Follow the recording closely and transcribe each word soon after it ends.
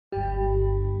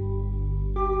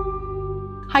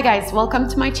Hi guys, welcome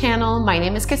to my channel. My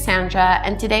name is Cassandra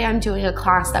and today I'm doing a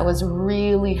class that was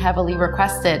really heavily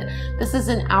requested. This is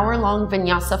an hour-long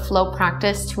Vinyasa Flow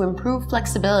practice to improve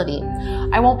flexibility.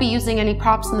 I won't be using any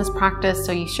props in this practice,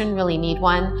 so you shouldn't really need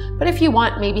one, but if you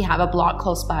want, maybe have a block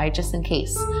close by just in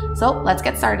case. So let's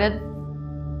get started.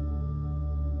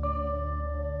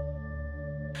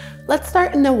 Let's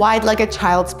start in the wide-legged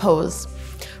child's pose.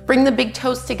 Bring the big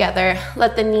toes together,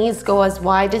 let the knees go as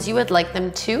wide as you would like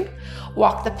them to.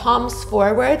 Walk the palms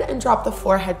forward and drop the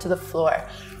forehead to the floor.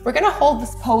 We're gonna hold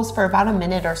this pose for about a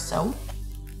minute or so.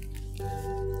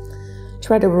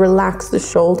 Try to relax the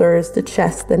shoulders, the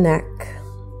chest, the neck.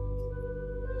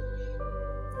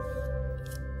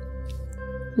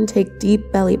 And take deep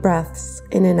belly breaths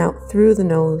in and out through the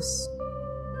nose.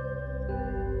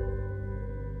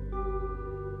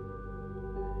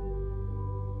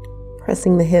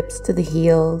 Pressing the hips to the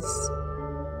heels.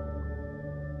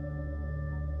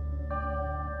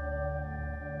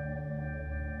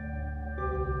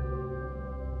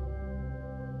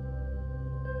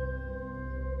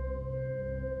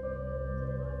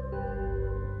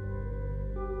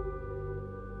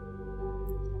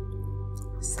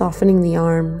 Softening the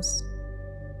arms.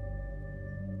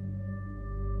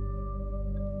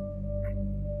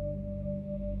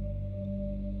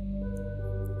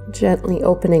 Gently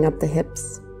opening up the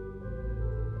hips.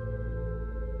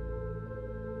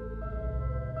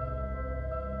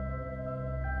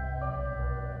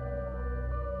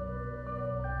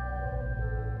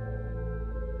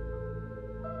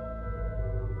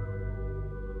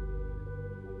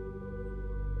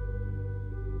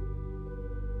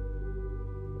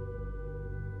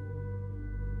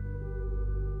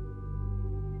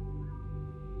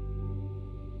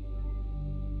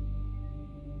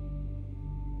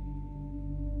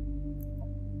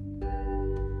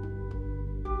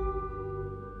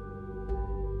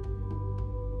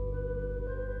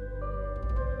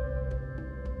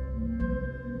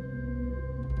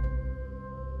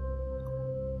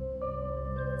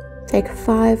 Take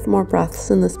 5 more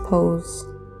breaths in this pose,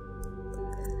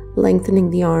 lengthening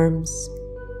the arms.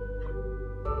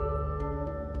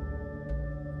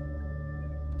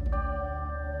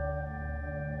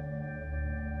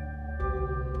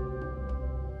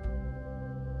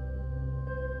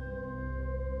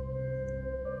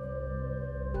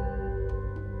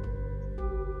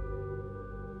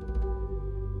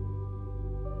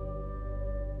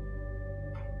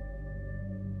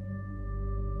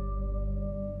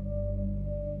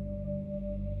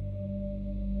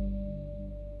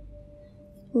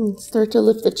 And start to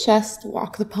lift the chest,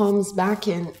 walk the palms back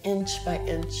in inch by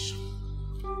inch.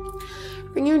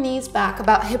 Bring your knees back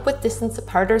about hip width distance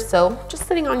apart or so, just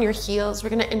sitting on your heels. We're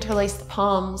gonna interlace the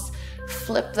palms,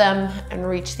 flip them, and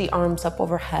reach the arms up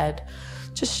overhead.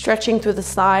 Just stretching through the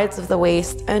sides of the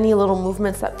waist. Any little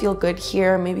movements that feel good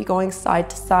here, maybe going side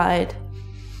to side.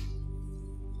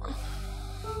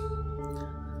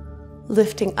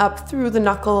 Lifting up through the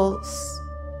knuckles.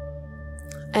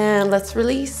 And let's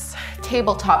release.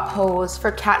 Tabletop pose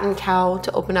for cat and cow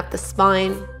to open up the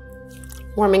spine,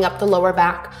 warming up the lower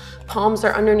back. Palms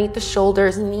are underneath the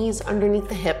shoulders, knees underneath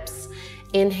the hips.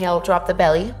 Inhale, drop the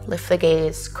belly, lift the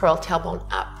gaze, curl tailbone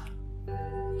up.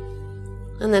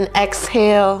 And then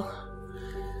exhale,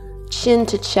 chin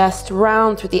to chest,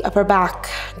 round through the upper back.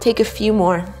 Take a few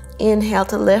more. Inhale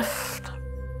to lift.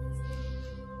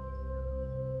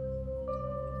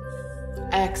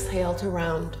 Exhale to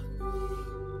round.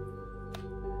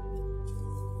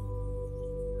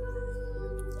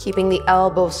 Keeping the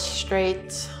elbows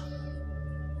straight.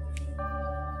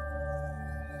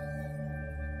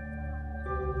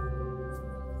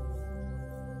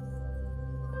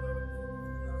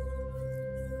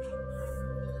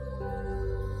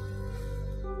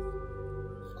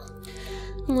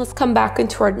 And let's come back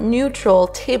into our neutral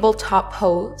tabletop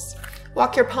pose.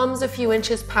 Walk your palms a few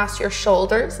inches past your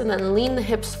shoulders and then lean the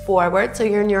hips forward so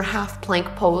you're in your half plank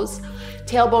pose.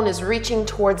 Tailbone is reaching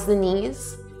towards the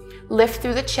knees. Lift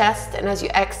through the chest, and as you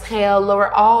exhale,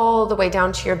 lower all the way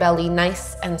down to your belly,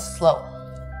 nice and slow.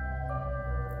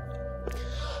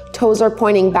 Toes are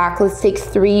pointing back. Let's take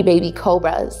 3 baby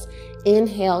cobras.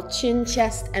 Inhale, chin,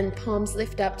 chest, and palms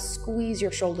lift up. Squeeze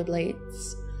your shoulder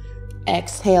blades.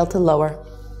 Exhale to lower.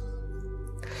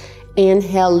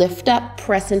 Inhale, lift up,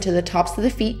 press into the tops of the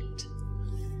feet.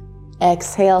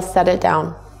 Exhale, set it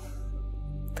down.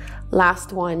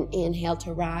 Last one, inhale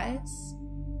to rise.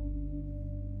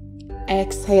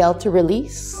 Exhale to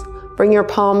release. Bring your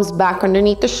palms back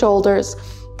underneath the shoulders.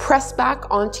 Press back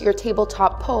onto your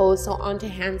tabletop pose, so onto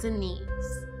hands and knees.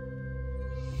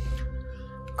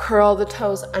 Curl the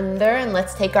toes under and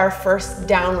let's take our first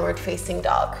downward facing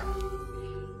dog.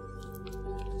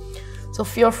 So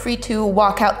feel free to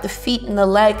walk out the feet and the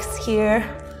legs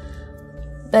here.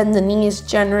 Bend the knees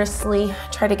generously.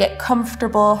 Try to get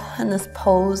comfortable in this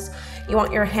pose. You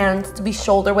want your hands to be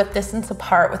shoulder width distance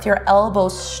apart with your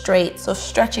elbows straight, so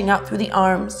stretching out through the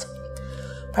arms,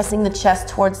 pressing the chest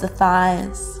towards the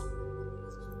thighs.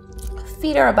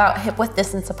 Feet are about hip width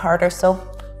distance apart or so.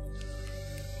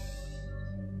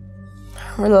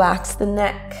 Relax the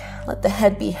neck, let the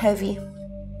head be heavy.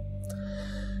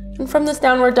 And from this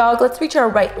downward dog, let's reach our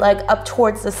right leg up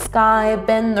towards the sky,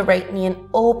 bend the right knee and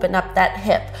open up that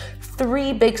hip.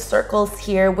 3 big circles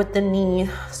here with the knee.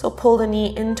 So pull the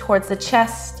knee in towards the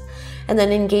chest and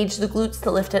then engage the glutes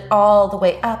to lift it all the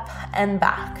way up and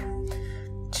back.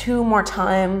 2 more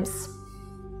times.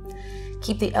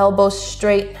 Keep the elbows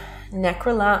straight, neck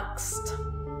relaxed.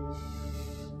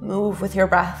 Move with your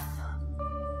breath.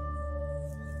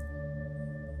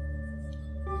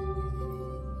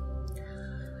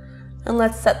 And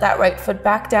let's set that right foot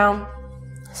back down.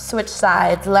 Switch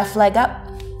sides, left leg up.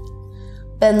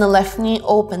 Bend the left knee,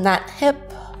 open that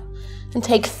hip. And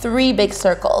take 3 big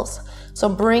circles. So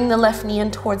bring the left knee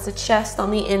in towards the chest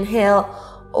on the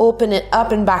inhale. Open it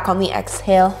up and back on the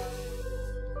exhale.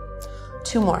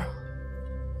 2 more.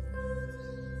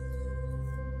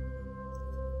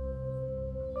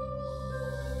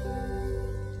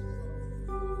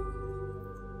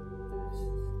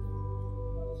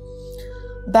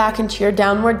 Back into your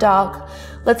downward dog.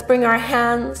 Let's bring our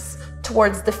hands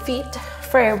towards the feet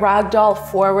for a ragdoll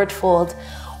forward fold.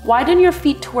 Widen your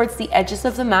feet towards the edges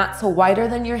of the mat, so wider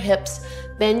than your hips.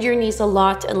 Bend your knees a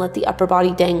lot and let the upper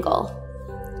body dangle.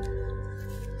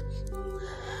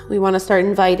 We want to start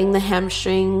inviting the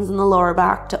hamstrings and the lower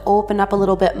back to open up a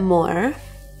little bit more.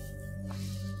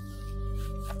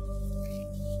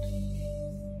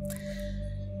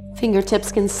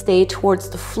 Fingertips can stay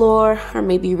towards the floor or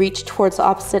maybe reach towards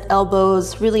opposite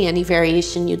elbows, really any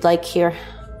variation you'd like here.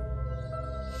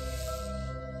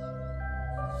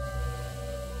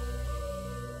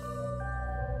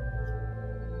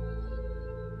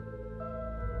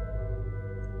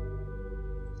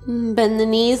 Bend the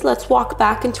knees, let's walk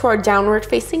back into our downward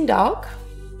facing dog.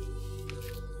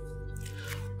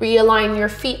 Realign your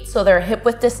feet so they're hip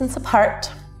width distance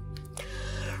apart.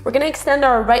 We're gonna extend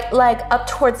our right leg up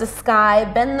towards the sky,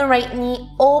 bend the right knee,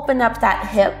 open up that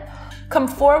hip. Come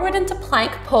forward into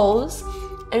plank pose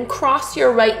and cross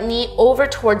your right knee over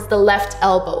towards the left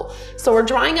elbow. So we're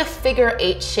drawing a figure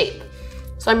 8 shape.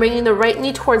 So I'm bringing the right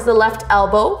knee towards the left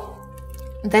elbow,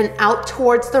 then out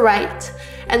towards the right,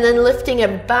 and then lifting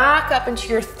it back up into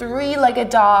your 3-legged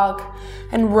dog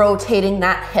and rotating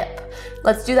that hip.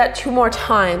 Let's do that 2 more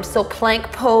times. So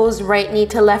plank pose, right knee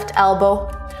to left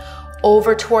elbow,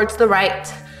 over towards the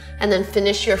right, and then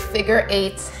finish your figure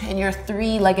 8 in your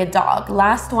 3-legged dog.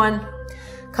 Last one.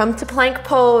 Come to plank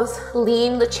pose,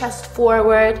 lean the chest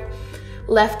forward,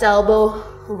 left elbow,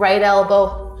 right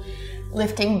elbow,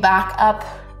 lifting back up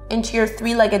into your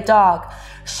 3-legged dog.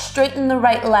 Straighten the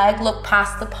right leg, look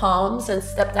past the palms and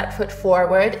step that foot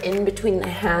forward in between the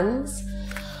hands.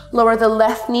 Lower the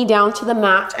left knee down to the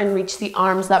mat and reach the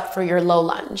arms up for your low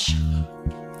lunge.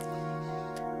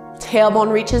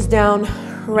 Tailbone reaches down,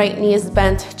 right knee is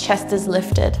bent, chest is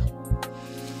lifted.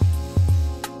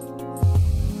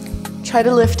 Try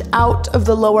to lift out of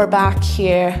the lower back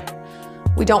here.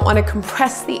 We don't want to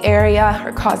compress the area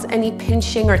or cause any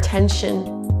pinching or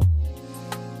tension.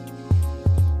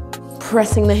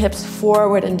 Pressing the hips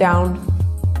forward and down.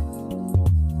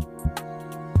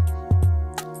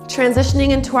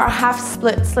 Transitioning into our half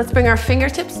splits, let's bring our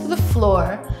fingertips to the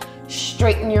floor.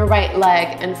 Straighten your right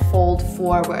leg and fold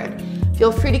forward.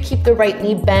 Feel free to keep the right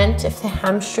knee bent if the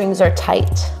hamstrings are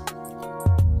tight.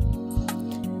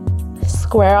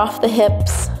 Square off the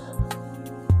hips.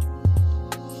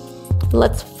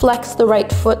 Let's flex the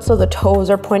right foot so the toes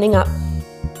are pointing up.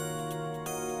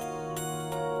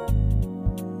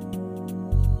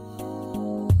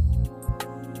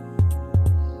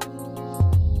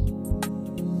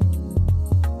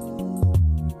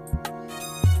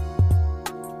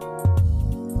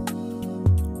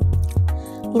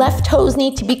 Left toes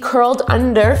need to be curled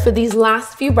under for these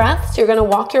last few breaths. You're gonna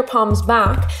walk your palms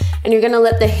back and you're gonna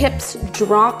let the hips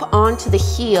drop onto the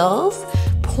heels.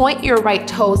 Point your right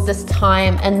toes this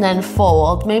time and then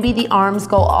fold. Maybe the arms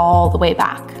go all the way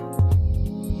back.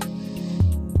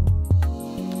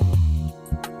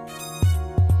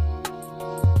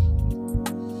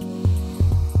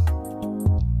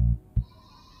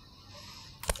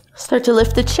 Start to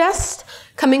lift the chest.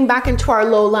 Coming back into our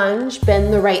low lunge,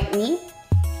 bend the right knee.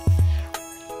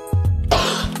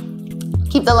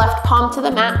 Keep the left palm to the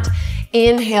mat.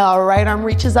 Inhale, right arm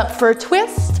reaches up for a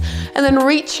twist. And then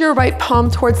reach your right palm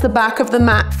towards the back of the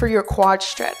mat for your quad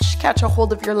stretch. Catch a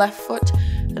hold of your left foot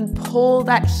and pull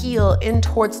that heel in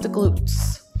towards the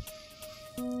glutes.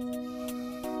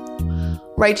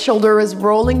 Right shoulder is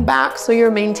rolling back, so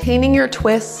you're maintaining your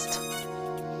twist.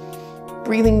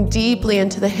 Breathing deeply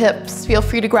into the hips. Feel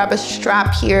free to grab a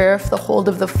strap here if the hold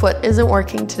of the foot isn't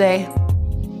working today.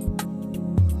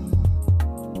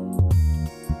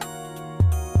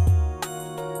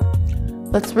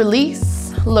 Let's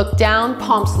release. Look down,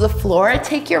 palms to the floor.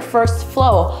 Take your first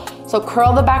flow. So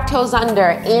curl the back toes under.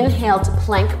 Inhale to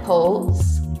plank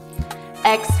pose.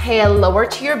 Exhale, lower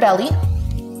to your belly.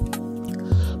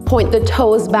 Point the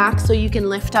toes back so you can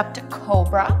lift up to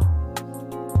cobra.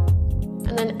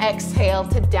 And then exhale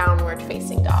to downward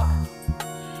facing dog.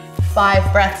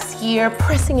 5 breaths here,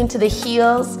 pressing into the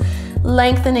heels,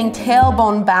 lengthening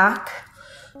tailbone back,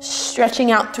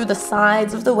 stretching out through the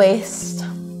sides of the waist.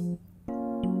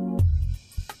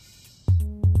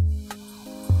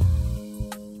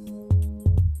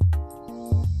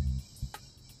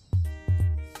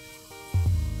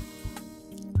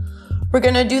 We're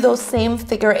gonna do those same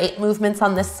figure 8 movements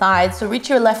on this side. So reach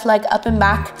your left leg up and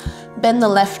back, bend the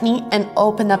left knee and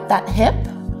open up that hip.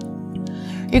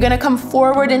 You're gonna come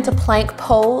forward into plank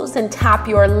pose and tap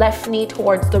your left knee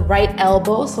towards the right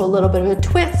elbow. So a little bit of a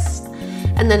twist,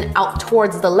 and then out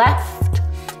towards the left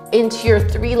into your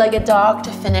 3-legged dog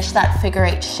to finish that figure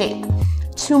 8 shape.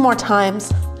 2 more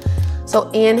times. So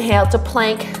inhale to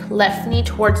plank, left knee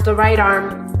towards the right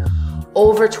arm,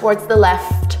 over towards the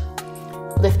left.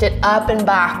 Lift it up and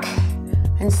back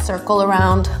and circle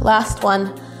around. Last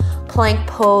one, plank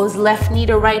pose, left knee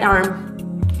to right arm,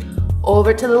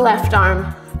 over to the left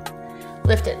arm.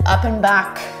 Lift it up and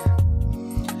back.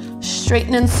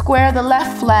 Straighten and square the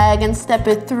left leg and step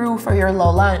it through for your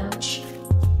low lunge.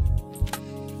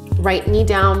 Right knee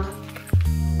down,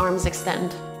 arms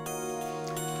extend.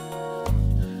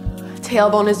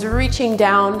 Tailbone is reaching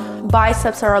down,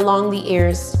 biceps are along the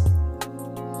ears.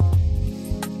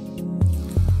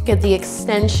 Get the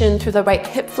extension through the right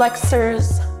hip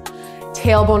flexors.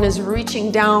 Tailbone is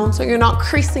reaching down, so you're not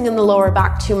creasing in the lower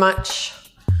back too much.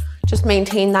 Just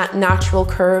maintain that natural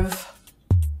curve.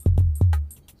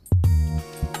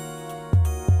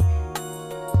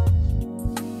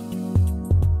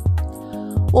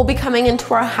 We'll be coming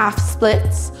into our half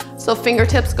splits. So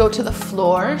fingertips go to the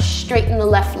floor, straighten the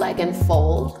left leg and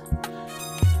fold.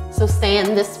 So stay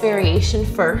in this variation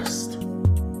first.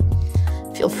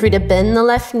 Feel free to bend the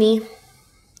left knee.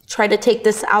 Try to take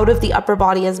this out of the upper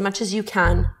body as much as you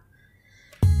can.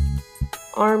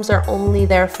 Arms are only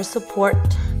there for support.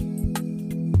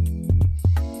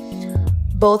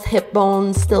 Both hip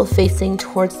bones still facing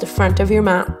towards the front of your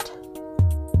mat.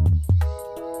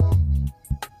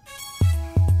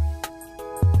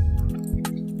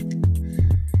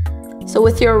 So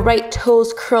with your right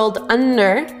toes curled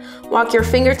under, walk your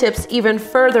fingertips even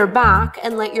further back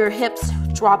and let your hips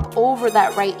drop over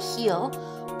that right heel.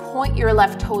 Point your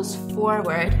left toes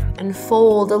forward and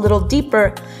fold a little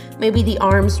deeper. Maybe the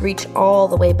arms reach all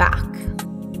the way back.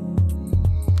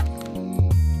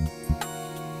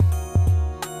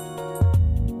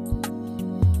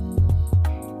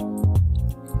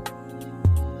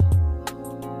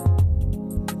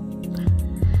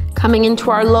 Coming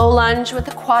into our low lunge with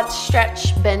a quad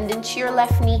stretch, bend into your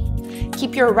left knee.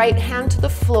 Keep your right hand to the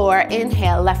floor.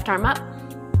 Inhale, left arm up.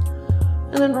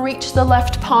 And then reach the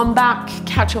left palm back.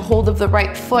 Catch a hold of the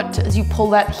right foot as you pull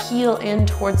that heel in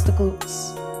towards the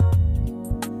glutes.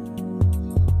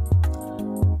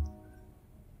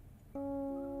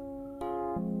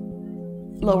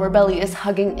 Lower belly is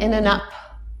hugging in and up.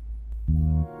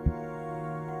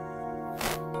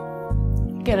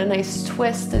 Get a nice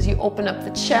twist as you open up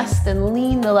the chest and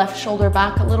lean the left shoulder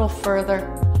back a little further,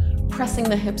 pressing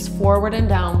the hips forward and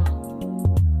down.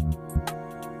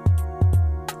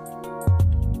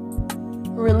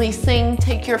 Releasing,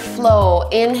 take your flow.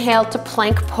 Inhale to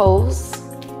plank pose.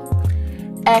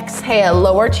 Exhale,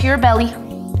 lower to your belly.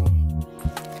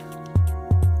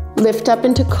 Lift up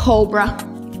into cobra.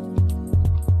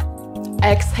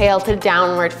 Exhale to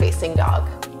downward facing dog.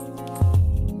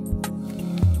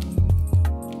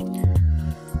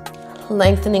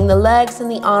 Lengthening the legs and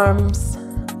the arms.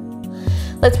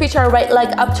 Let's reach our right leg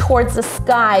up towards the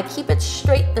sky. Keep it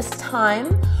straight this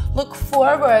time. Look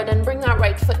forward and bring that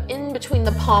right foot in between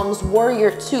the palms,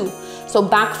 warrior 2. So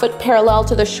back foot parallel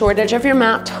to the short edge of your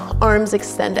mat, arms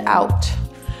extend out.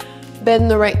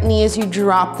 Bend the right knee as you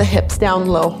drop the hips down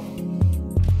low.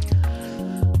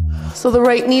 So the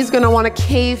right knee is going to want to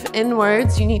cave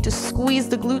inwards. You need to squeeze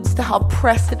the glutes to help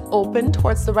press it open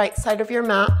towards the right side of your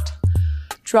mat.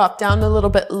 Drop down a little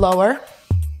bit lower.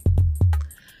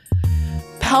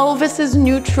 pelvis is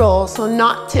neutral, so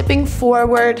not tipping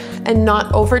forward and not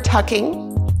over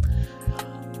tucking.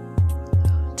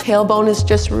 Tailbone is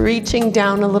just reaching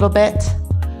down a little bit.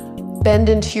 Bend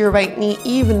into your right knee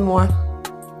even more.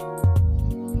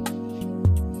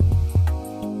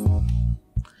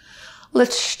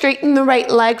 Let's straighten the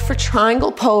right leg for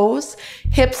triangle pose.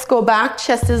 Hips go back,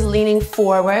 chest is leaning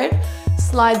forward.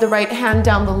 Slide the right hand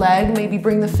down the leg, maybe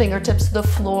bring the fingertips to the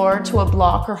floor, to a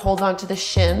block, or hold on to the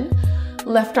shin.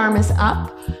 Left arm is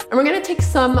up. And we're gonna take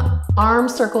some arm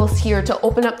circles here to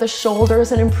open up the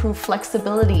shoulders and improve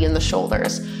flexibility in the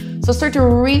shoulders. So start to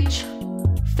reach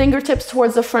fingertips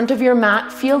towards the front of your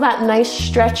mat. Feel that nice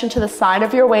stretch into the side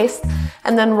of your waist,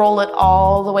 and then roll it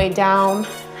all the way down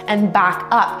and back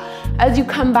up. As you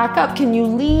come back up, can you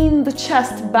lean the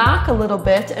chest back a little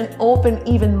bit and open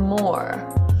even more?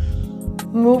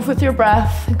 Move with your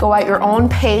breath, go at your own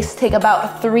pace, take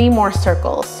about 3 more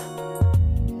circles.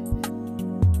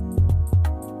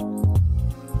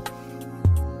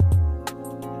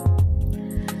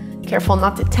 Careful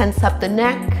not to tense up the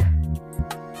neck.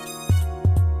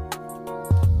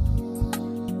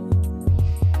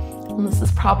 And this is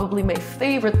probably my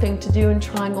favorite thing to do in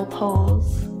triangle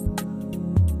pose.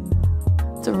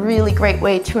 It's a really great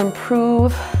way to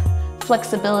improve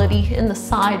flexibility in the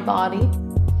side body.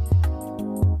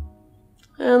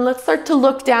 And let's start to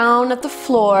look down at the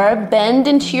floor, bend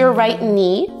into your right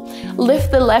knee,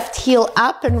 lift the left heel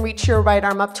up and reach your right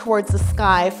arm up towards the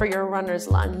sky for your runner's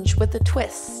lunge with a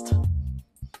twist.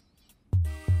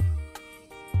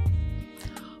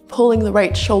 Pulling the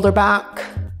right shoulder back,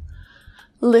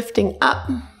 lifting up.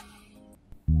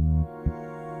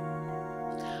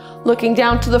 Looking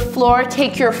down to the floor,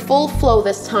 take your full flow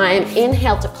this time.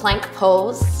 Inhale to plank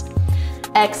pose.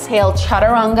 Exhale,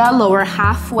 chaturanga, lower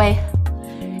halfway.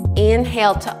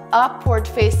 Inhale to upward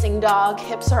facing dog,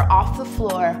 hips are off the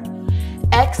floor.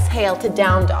 Exhale to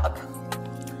down dog.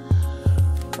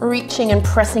 Reaching and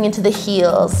pressing into the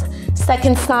heels.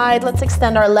 Second side, let's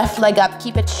extend our left leg up,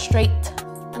 keep it straight,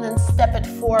 and then step it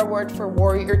forward for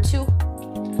warrior 2.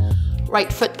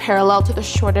 Right foot parallel to the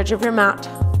short edge of your mat.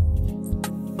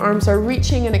 Arms are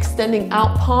reaching and extending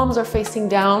out, palms are facing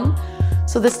down.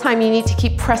 So this time you need to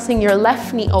keep pressing your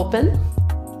left knee open.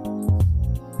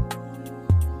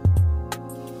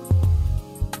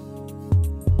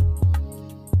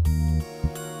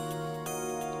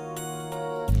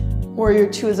 Warrior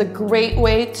 2 is a great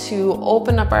way to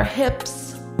open up our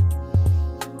hips.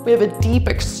 We have a deep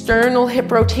external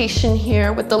hip rotation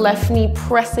here with the left knee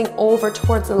pressing over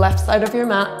towards the left side of your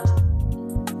mat.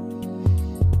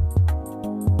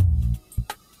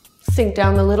 Sink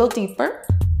down a little deeper.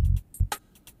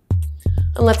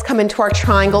 And let's come into our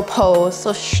triangle pose.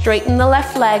 So straighten the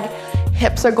left leg,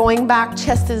 hips are going back,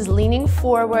 chest is leaning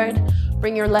forward.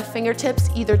 Bring your left fingertips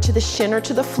either to the shin or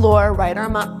to the floor, right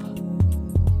arm up.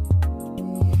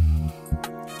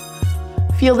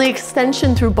 Feel the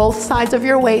extension through both sides of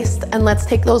your waist, and let's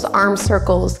take those arm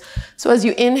circles. So as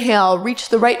you inhale, reach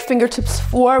the right fingertips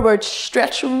forward,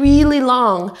 stretch really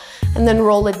long, and then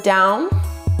roll it down.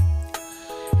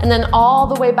 And then all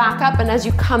the way back up, and as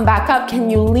you come back up, can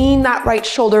you lean that right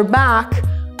shoulder back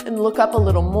and look up a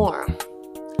little more?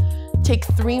 Take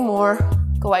 3 more,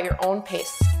 go at your own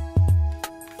pace.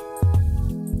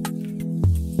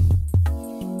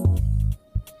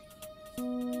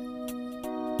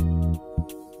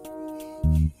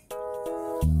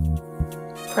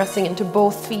 Pressing into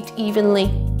both feet evenly.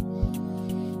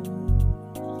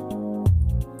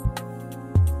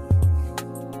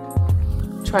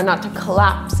 Try not to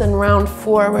collapse and round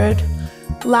forward.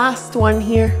 Last one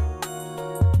here.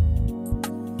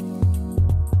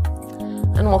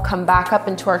 And we'll come back up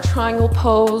into our triangle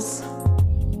pose.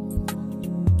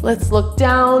 Let's look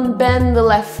down, bend the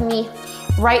left knee.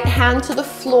 Right hand to the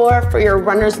floor for your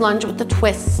runner's lunge with the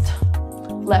twist.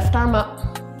 Left arm up.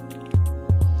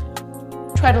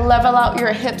 Try to level out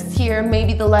your hips here.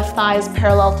 Maybe the left thigh is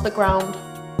parallel to the ground.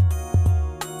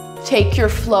 Take your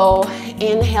flow.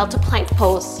 Inhale to plank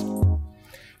pose.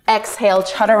 Exhale,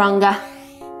 chaturanga.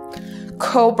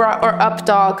 Cobra or up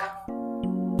dog.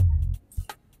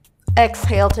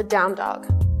 Exhale to down dog.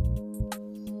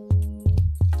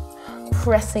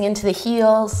 Pressing into the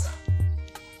heels.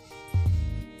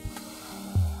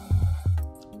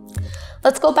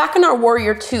 Let's go back in our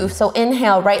warrior 2. So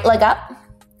inhale, right leg up.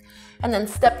 And then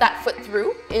step that foot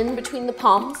through, in between the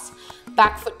palms.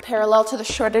 Back foot parallel to the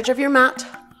short edge of your mat.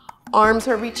 Arms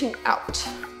are reaching out.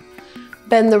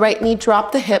 Bend the right knee,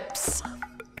 drop the hips.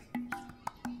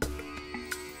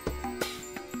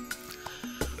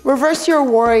 Reverse your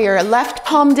warrior. Left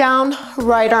palm down,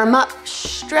 right arm up.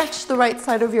 Stretch the right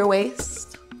side of your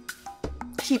waist.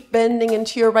 Keep bending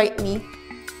into your right knee.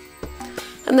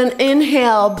 And then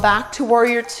inhale back to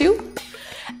warrior two.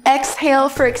 Exhale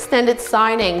for extended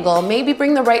side angle. Maybe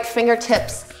bring the right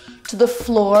fingertips to the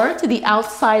floor, to the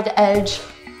outside edge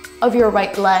of your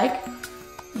right leg.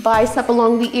 Bicep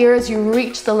along the ear as you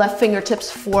reach the left fingertips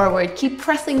forward. Keep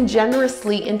pressing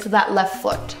generously into that left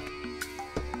foot.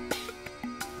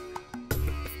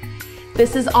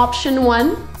 This is option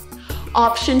one.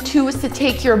 Option two is to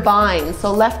take your bind.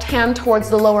 So left hand towards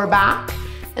the lower back,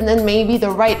 and then maybe the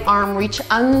right arm reaches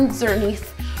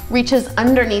underneath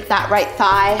that right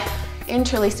thigh,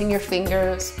 interlacing your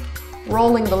fingers,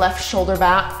 rolling the left shoulder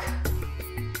back.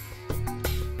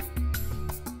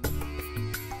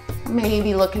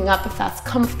 Maybe looking up if that's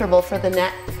comfortable for the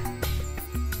neck.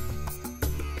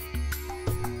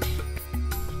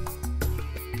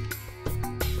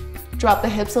 Drop the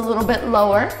hips a little bit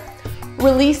lower.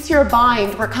 Release your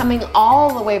bind. We're coming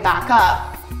all the way back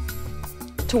up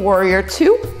to warrior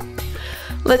two.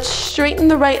 Let's straighten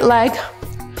the right leg.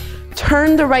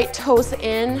 Turn the right toes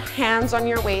in, hands on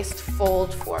your waist,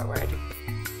 fold forward.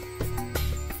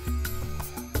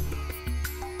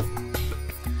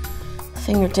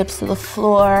 Fingertips to the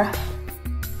floor.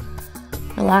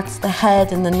 Relax the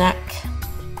head and the neck.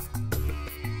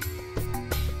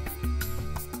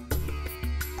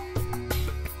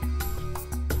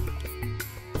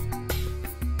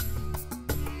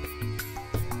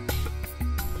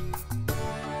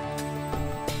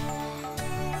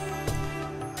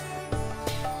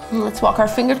 And let's walk our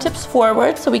fingertips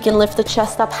forward so we can lift the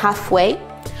chest up halfway.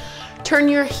 Turn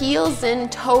your heels in,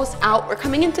 toes out. We're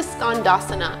coming into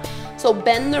Skandasana. So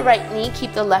bend the right knee,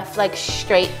 keep the left leg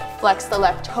straight, flex the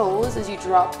left toes as you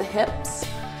drop the hips,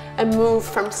 and move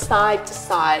from side to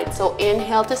side. So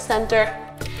inhale to center,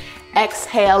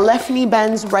 exhale, left knee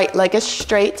bends, right leg is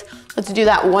straight. Let's do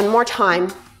that one more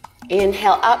time.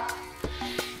 Inhale up,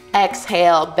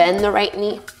 exhale, bend the right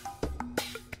knee.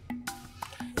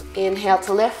 Inhale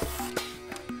to lift,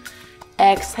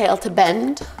 exhale to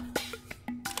bend.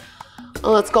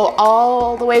 Let's go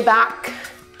all the way back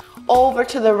over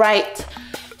to the right.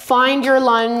 Find your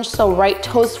lunge, so right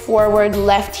toes forward,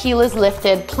 left heel is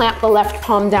lifted, plant the left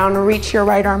palm down, reach your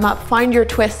right arm up, find your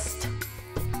twist.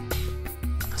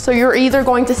 So you're either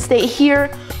going to stay here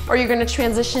or you're going to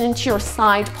transition into your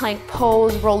side plank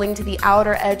pose, rolling to the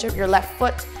outer edge of your left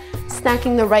foot,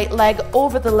 stacking the right leg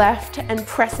over the left and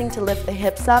pressing to lift the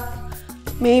hips up,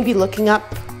 maybe looking up.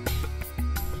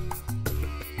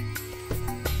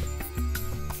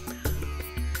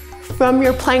 From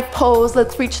your plank pose,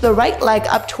 let's reach the right leg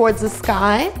up towards the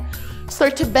sky.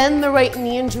 Start to bend the right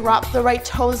knee and drop the right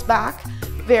toes back.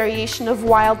 Variation of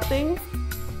wild thing.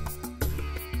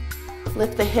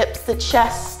 Lift the hips, the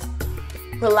chest.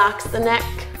 Relax the neck.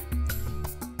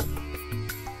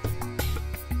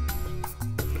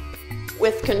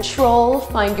 With control,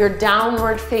 find your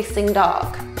downward facing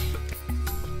dog.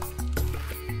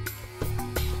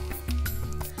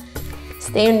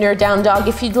 Stay in your down dog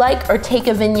if you'd like, or take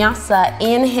a vinyasa.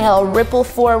 Inhale, ripple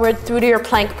forward through to your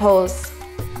plank pose.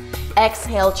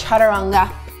 Exhale,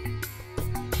 chaturanga.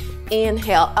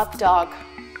 Inhale, up dog.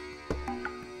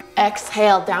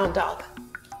 Exhale, down dog.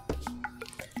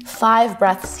 5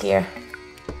 breaths here.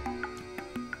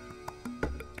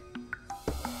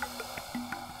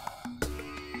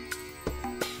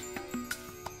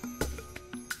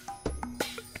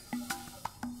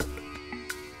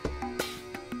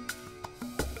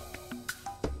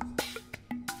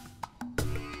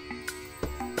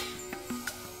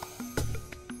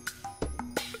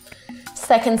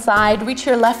 Second side, reach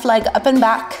your left leg up and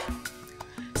back.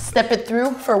 Step it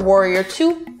through for warrior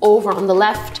two, over on the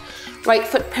left. Right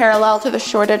foot parallel to the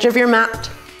short edge of your mat.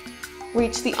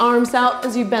 Reach the arms out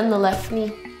as you bend the left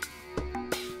knee.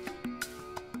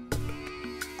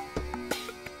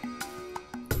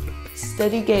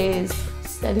 Steady gaze,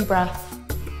 steady breath.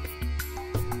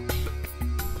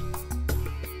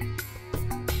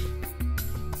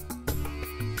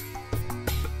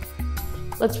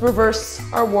 Let's reverse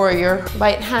our warrior.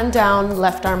 Right hand down,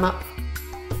 left arm up.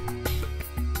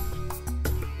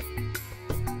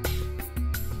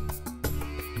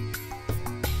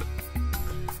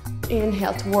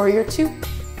 Inhale to warrior two.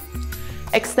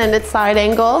 Extended side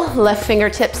angle, left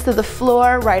fingertips to the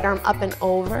floor, right arm up and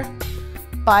over.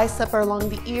 Bicep along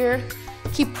the ear.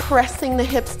 Keep pressing the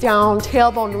hips down,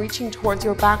 tailbone reaching towards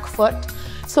your back foot.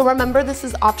 So remember, this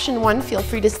is option one. Feel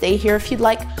free to stay here if you'd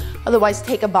like. Otherwise,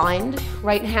 take a bind.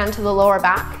 Right hand to the lower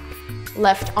back.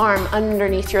 Left arm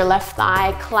underneath your left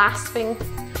thigh, clasping,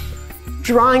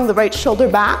 drawing the right shoulder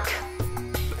back.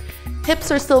 Hips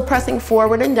are still pressing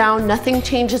forward and down. Nothing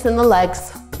changes in the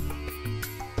legs.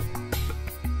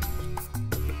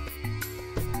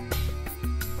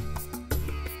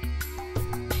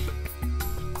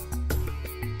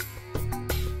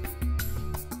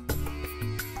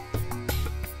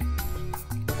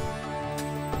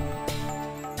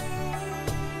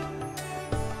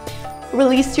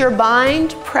 Release your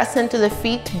bind, press into the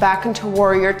feet, back into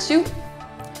warrior two.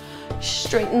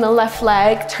 Straighten the left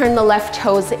leg, turn the left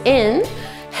toes in,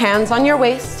 hands on your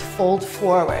waist, fold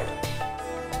forward.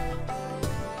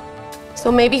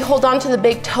 So maybe hold on to the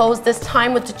big toes this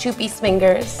time with the two-piece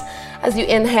fingers. As you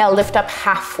inhale, lift up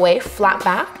halfway, flat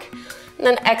back. And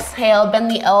then exhale,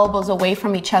 bend the elbows away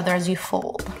from each other as you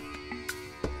fold.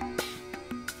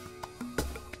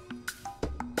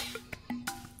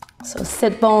 So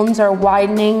sit bones are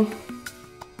widening.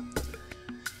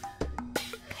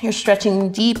 You're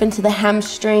stretching deep into the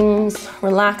hamstrings,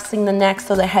 relaxing the neck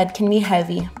so the head can be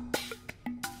heavy.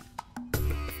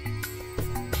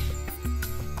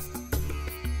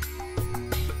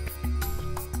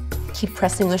 Keep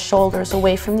pressing the shoulders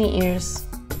away from the ears.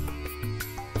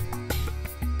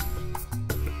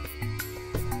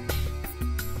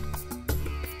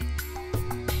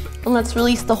 And let's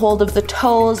release the hold of the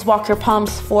toes, walk your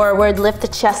palms forward, lift the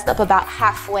chest up about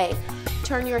halfway.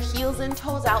 Turn your heels and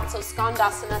toes out, so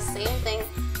Skandasana, same thing.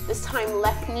 This time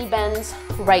left knee bends,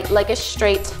 right leg is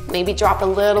straight, maybe drop a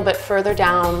little bit further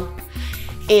down.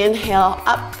 Inhale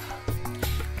up,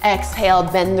 exhale,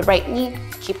 bend the right knee,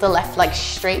 keep the left leg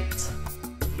straight.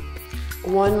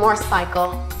 One more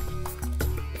cycle.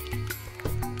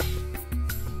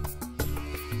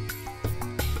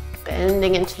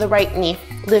 Bending into the right knee,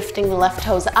 lifting the left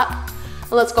toes up.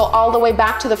 Let's go all the way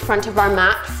back to the front of our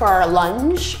mat for our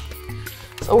lunge.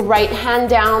 So right hand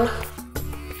down,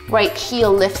 right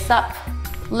heel lifts up,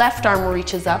 left arm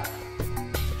reaches up.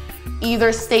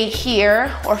 Either stay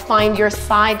here or find your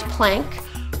side plank,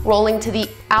 rolling to the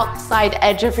outside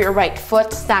edge of your right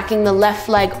foot, stacking the left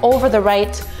leg over the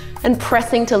right and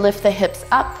pressing to lift the hips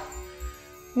up.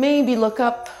 Maybe look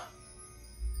up.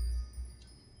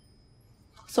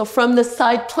 So from the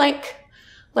side plank,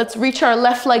 let's reach our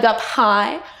left leg up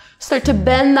high. Start to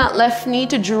bend that left knee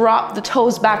to drop the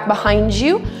toes back behind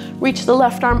you. Reach the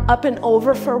left arm up and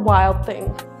over for Wild Thing.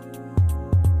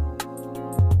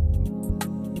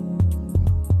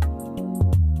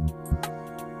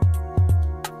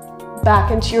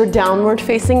 Back into your downward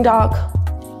facing dog.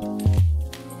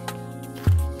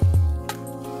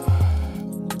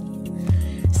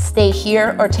 Stay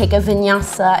here or take a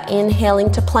vinyasa, inhaling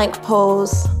to plank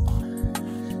pose.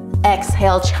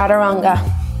 Exhale, chaturanga.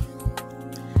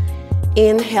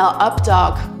 Inhale, up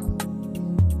dog.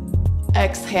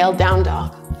 Exhale, down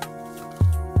dog.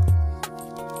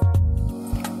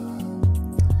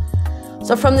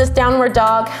 So from this downward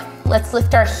dog, let's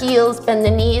lift our heels, bend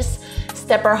the knees,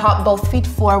 step or hop both feet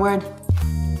forward.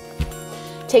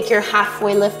 Take your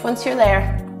halfway lift once you're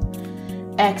there.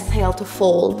 Exhale to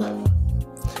fold.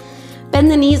 Bend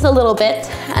the knees a little bit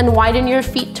and widen your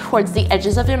feet towards the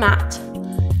edges of your mat.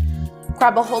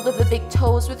 Grab a hold of the big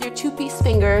toes with your two-piece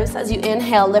fingers. As you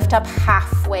inhale, lift up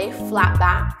halfway, flat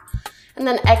back. And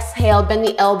then exhale, bend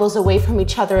the elbows away from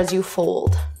each other as you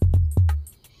fold.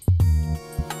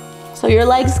 So your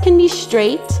legs can be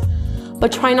straight,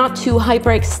 but try not to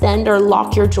hyperextend or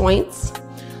lock your joints.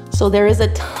 So there is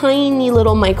a tiny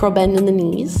little micro bend in the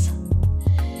knees.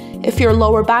 If your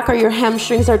lower back or your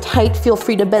hamstrings are tight, feel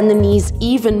free to bend the knees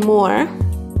even more.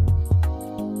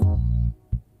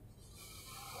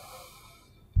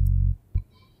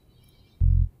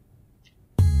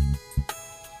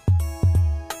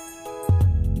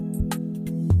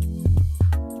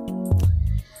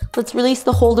 Let's release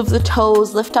the hold of the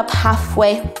toes, lift up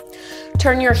halfway.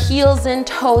 Turn your heels in,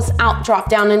 toes out, drop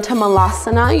down into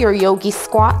Malasana, your yogi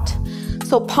squat.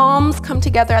 So palms come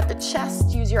together at the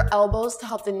chest, use your elbows to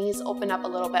help the knees open up a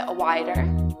little bit wider.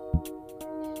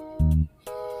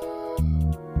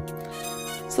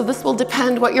 So this will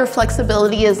depend what your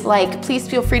flexibility is like. Please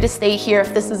feel free to stay here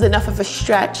if this is enough of a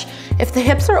stretch. If the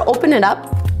hips are open it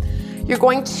up, you're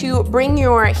going to bring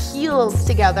your heels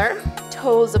together,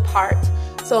 toes apart.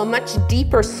 So a much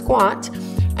deeper squat.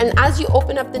 And as you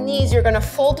open up the knees, you're gonna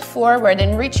fold forward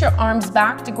and reach your arms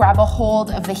back to grab a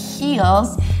hold of the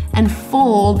heels and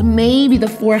fold. Maybe the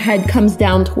forehead comes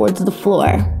down towards the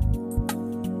floor.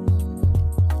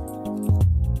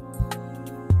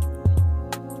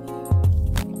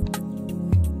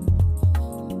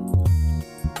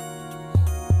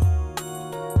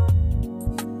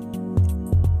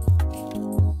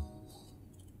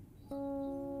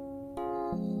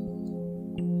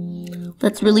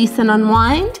 Let's release and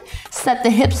unwind. Set the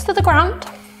hips to the ground.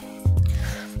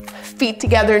 Feet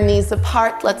together, knees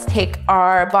apart. Let's take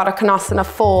our Baddha Konasana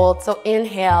fold. So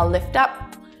inhale, lift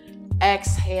up.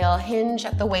 Exhale, hinge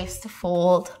at the waist to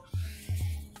fold.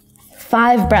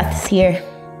 5 breaths here.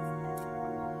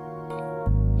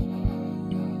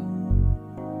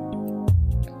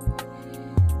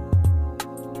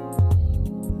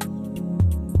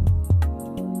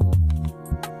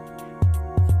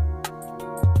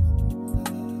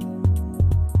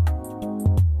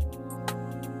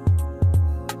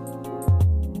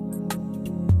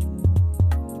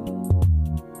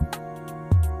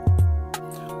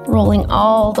 Rolling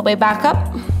all the way back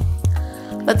up.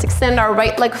 Let's extend our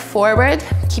right leg forward.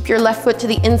 Keep your left foot to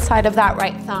the inside of that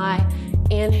right thigh.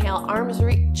 Inhale, arms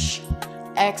reach.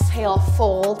 Exhale,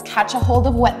 fold. Catch a hold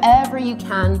of whatever you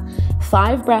can.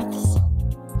 5 breaths.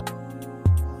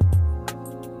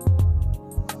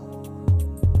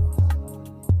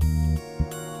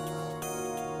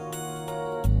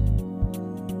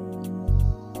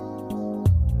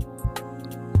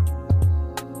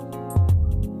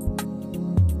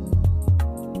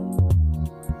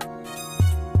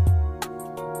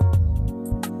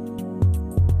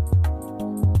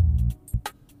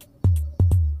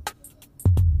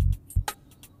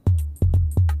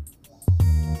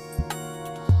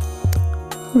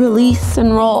 Release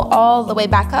and roll all the way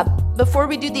back up. Before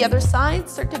we do the other side,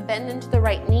 start to bend into the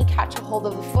right knee, catch a hold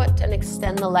of the foot, and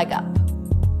extend the leg up.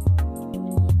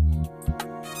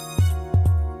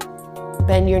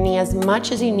 Bend your knee as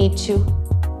much as you need to.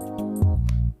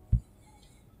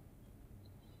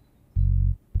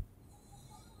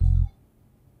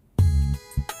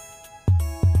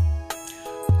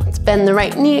 Let's bend the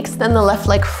right knee, extend the left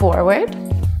leg forward.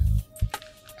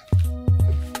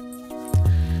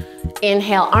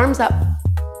 Inhale, arms up.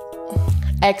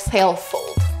 Exhale, fold.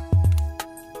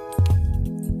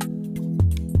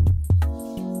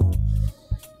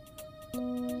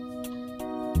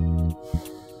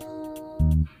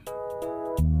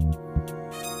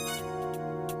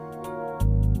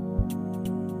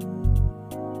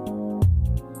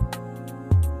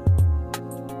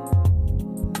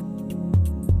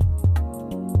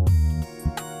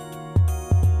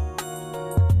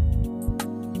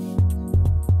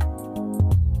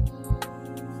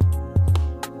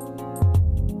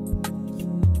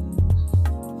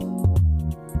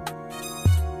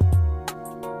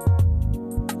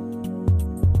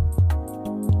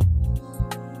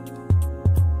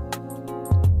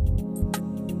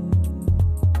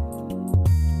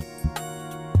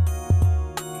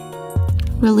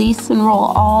 Release and roll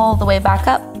all the way back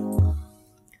up.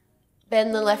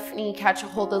 Bend the left knee, catch a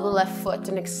hold of the left foot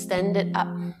and extend it up.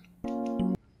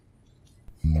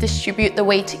 Distribute the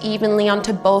weight evenly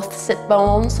onto both sit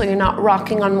bones so you're not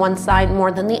rocking on one side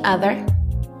more than the other.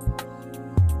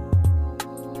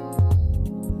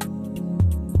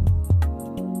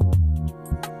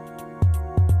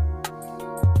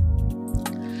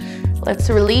 Let's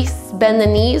release, bend the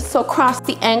knees, so cross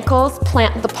the ankles,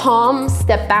 plant the palms,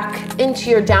 step back into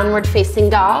your downward facing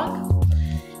dog.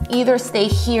 Either stay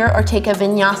here or take a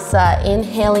vinyasa,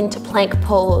 inhaling to plank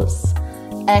pose.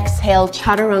 Exhale,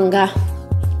 chaturanga.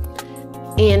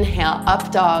 Inhale, up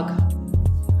dog.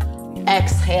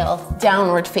 Exhale,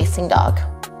 downward facing dog.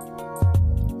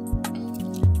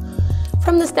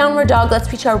 From this downward dog, let's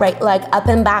reach our right leg up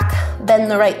and back. Bend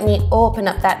the right knee, open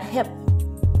up that hip.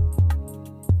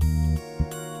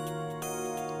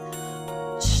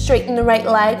 Straighten the right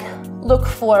leg, look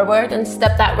forward and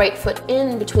step that right foot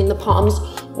in between the palms.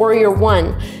 Warrior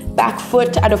 1, back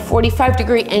foot at a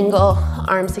 45-degree angle,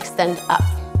 arms extend up.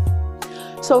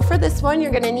 So for this one,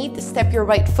 you're gonna need to step your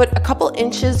right foot a couple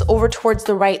inches over towards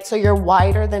the right so you're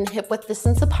wider than hip width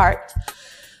distance apart.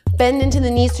 Bend into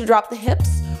the knees to drop the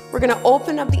hips. We're gonna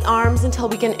open up the arms until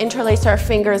we can interlace our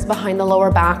fingers behind the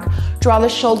lower back. Draw the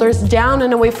shoulders down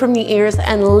and away from the ears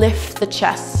and lift the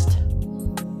chest.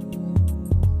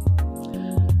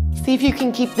 See if you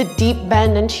can keep the deep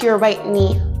bend into your right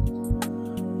knee.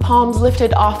 Palms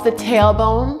lifted off the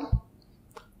tailbone.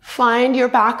 Find your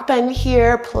back bend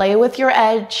here, play with your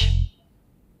edge.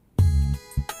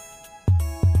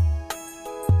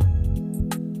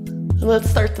 And let's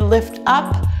start to lift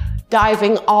up,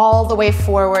 diving all the way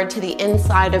forward to the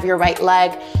inside of your right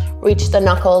leg. Reach the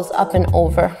knuckles up and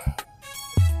over.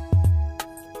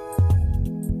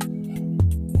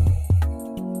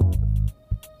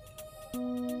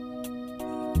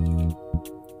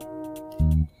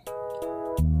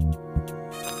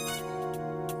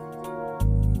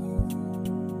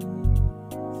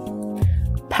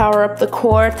 Power up the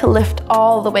core to lift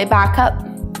all the way back up.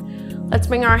 Let's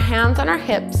bring our hands on our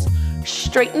hips.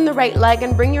 Straighten the right leg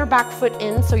and bring your back foot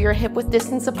in so you're hip width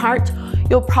distance apart.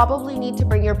 You'll probably need to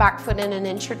bring your back foot in an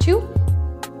inch or two.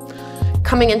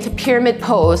 Coming into pyramid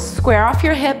pose. Square off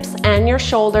your hips and your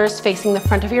shoulders facing the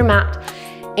front of your mat.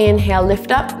 Inhale, lift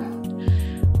up.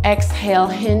 Exhale,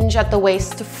 hinge at the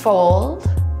waist to fold.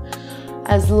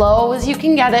 As low as you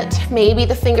can get it. Maybe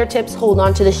the fingertips hold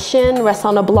onto the shin, rest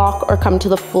on a block, or come to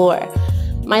the floor.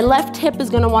 My left hip is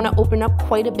gonna wanna open up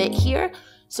quite a bit here,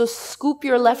 so scoop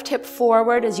your left hip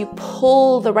forward as you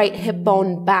pull the right hip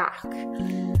bone back.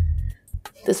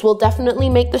 This will definitely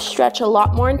make the stretch a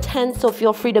lot more intense, so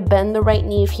feel free to bend the right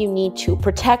knee if you need to.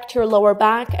 Protect your lower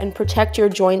back and protect your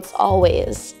joints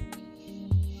always.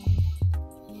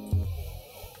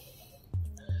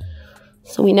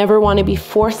 So we never want to be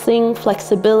forcing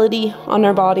flexibility on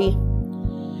our body.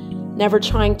 Never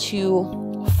trying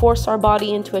to force our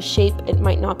body into a shape it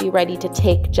might not be ready to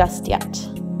take just yet.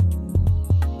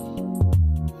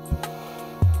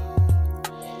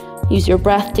 Use your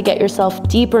breath to get yourself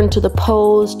deeper into the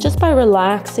pose just by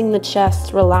relaxing the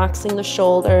chest, relaxing the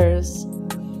shoulders.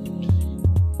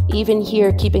 Even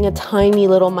here, keeping a tiny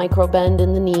little micro bend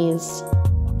in the knees.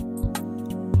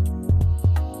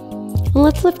 And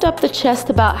let's lift up the chest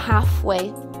about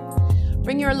halfway.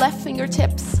 Bring your left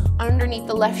fingertips underneath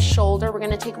the left shoulder. We're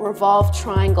going to take a revolved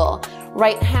triangle.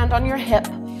 Right hand on your hip.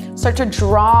 Start to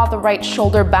draw the right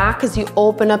shoulder back as you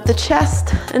open up the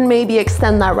chest and maybe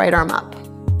extend that right arm up.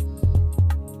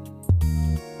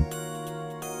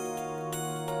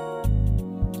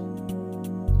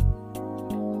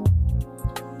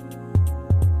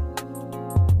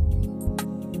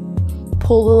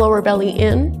 Pull the lower belly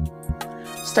in.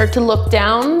 Start to look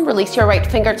down. Release your right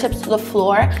fingertips to the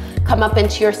floor. Come up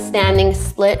into your standing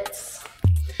splits.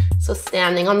 So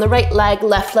standing on the right leg,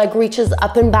 left leg reaches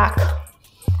up and back.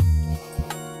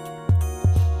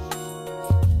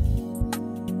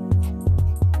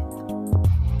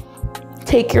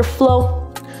 Take your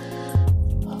flow.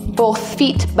 Both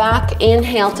feet back.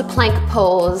 Inhale to plank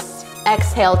pose.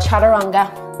 Exhale, chaturanga.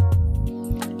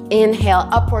 Inhale,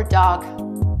 upward dog.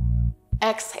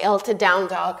 Exhale to down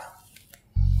dog.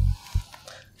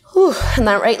 Whew, and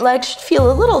that right leg should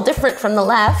feel a little different from the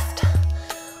left.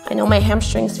 I know my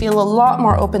hamstrings feel a lot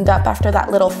more opened up after that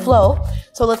little flow.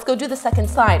 So let's go do the second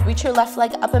side. Reach your left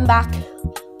leg up and back.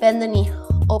 Bend the knee.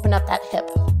 Open up that hip.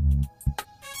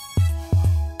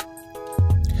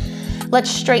 Let's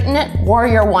straighten it.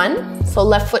 Warrior one. So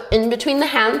left foot in between the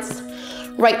hands.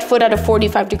 Right foot at a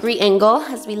 45-degree angle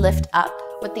as we lift up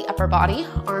with the upper body.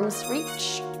 Arms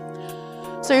reach.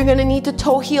 So you're gonna need to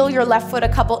toe heel your left foot a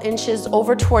couple inches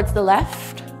over towards the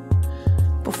left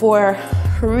before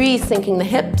re-sinking the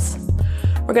hips.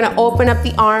 We're gonna open up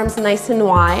the arms nice and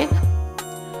wide.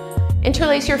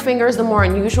 Interlace your fingers the more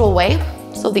unusual way.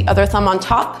 So the other thumb on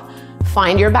top,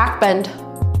 find your back bend.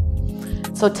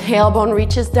 So tailbone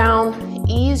reaches down,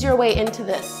 ease your way into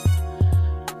this.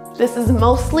 This is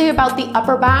mostly about the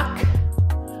upper back,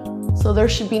 so there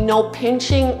should be no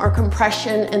pinching or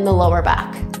compression in the lower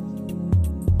back.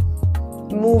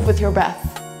 Move with your breath.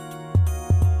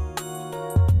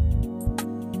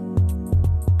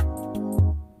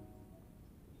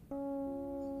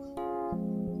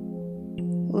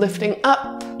 Lifting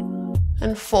up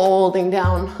and folding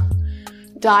down.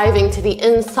 Diving to the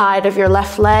inside of your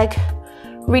left leg.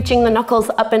 Reaching the knuckles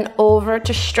up and over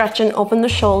to stretch and open the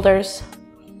shoulders.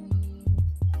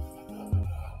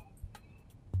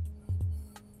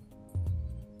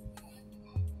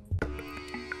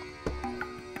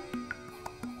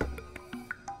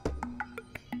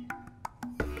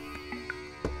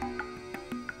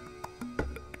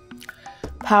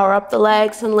 Power up the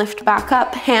legs and lift back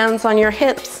up, hands on your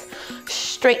hips.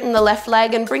 Straighten the left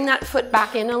leg and bring that foot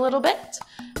back in a little bit.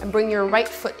 And bring your right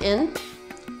foot in,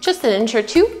 just an inch or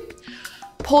two.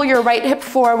 Pull your right hip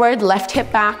forward, left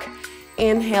hip back.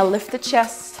 Inhale, lift the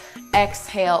chest.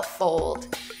 Exhale,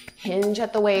 fold. Hinge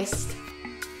at the waist.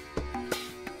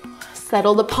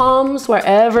 Settle the palms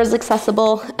wherever is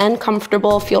accessible and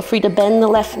comfortable. Feel free to bend the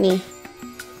left knee.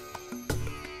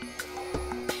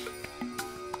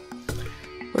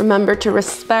 Remember to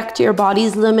respect your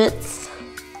body's limits.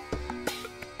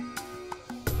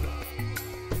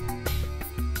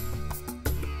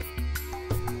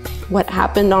 What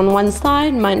happened on one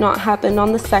side might not happen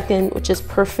on the second, which is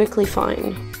perfectly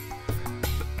fine.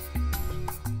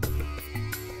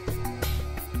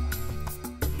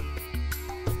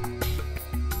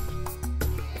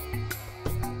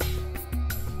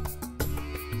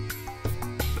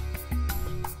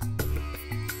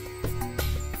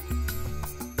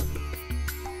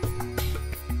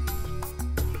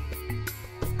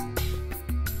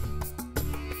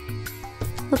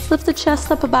 Let's lift the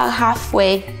chest up about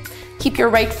halfway. Keep your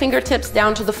right fingertips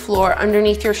down to the floor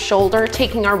underneath your shoulder,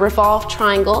 taking our revolved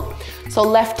triangle. So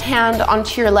left hand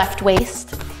onto your left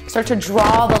waist. Start to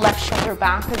draw the left shoulder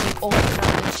back as you open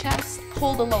up the chest.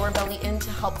 Pull the lower belly in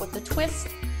to help with the twist.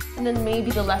 And then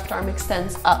maybe the left arm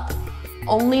extends up.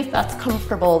 Only if that's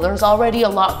comfortable. There's already a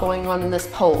lot going on in this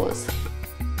pose.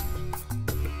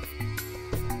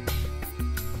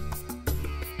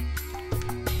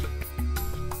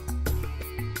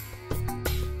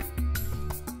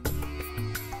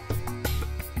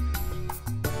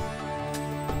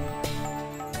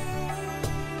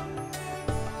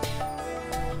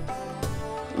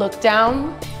 Look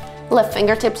down, left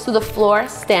fingertips to the floor,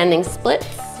 standing splits.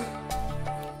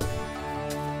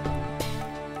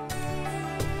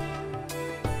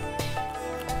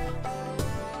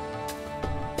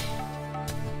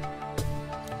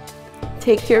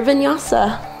 Take your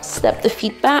vinyasa, step the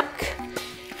feet back.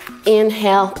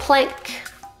 Inhale, plank.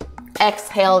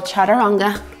 Exhale,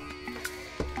 chaturanga.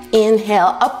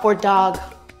 Inhale, upward dog.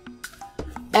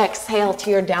 Exhale to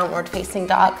your downward facing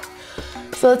dog.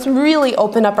 So let's really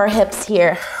open up our hips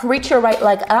here. Reach your right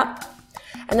leg up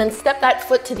and then step that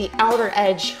foot to the outer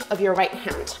edge of your right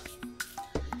hand.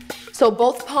 So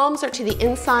both palms are to the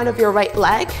inside of your right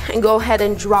leg, and go ahead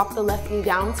and drop the left knee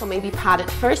down. So maybe pat it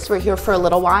first. We're here for a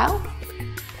little while.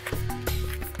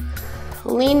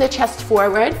 Lean the chest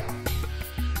forward.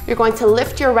 You're going to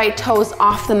lift your right toes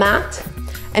off the mat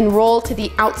and roll to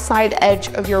the outside edge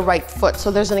of your right foot.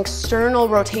 So there's an external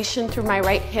rotation through my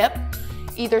right hip.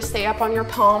 Either stay up on your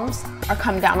palms or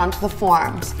come down onto the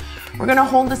forearms. We're gonna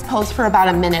hold this pose for about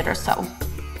a minute or so.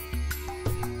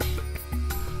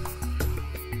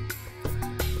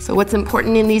 So what's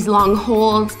important in these long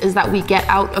holds is that we get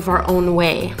out of our own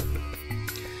way.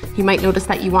 You might notice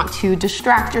that you want to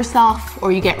distract yourself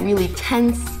or you get really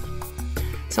tense.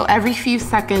 So every few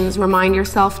seconds, remind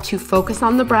yourself to focus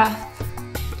on the breath.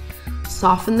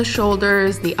 Soften the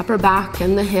shoulders, the upper back,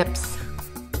 and the hips.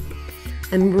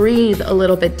 And breathe a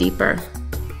little bit deeper.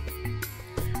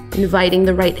 Inviting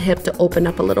the right hip to open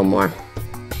up a little more.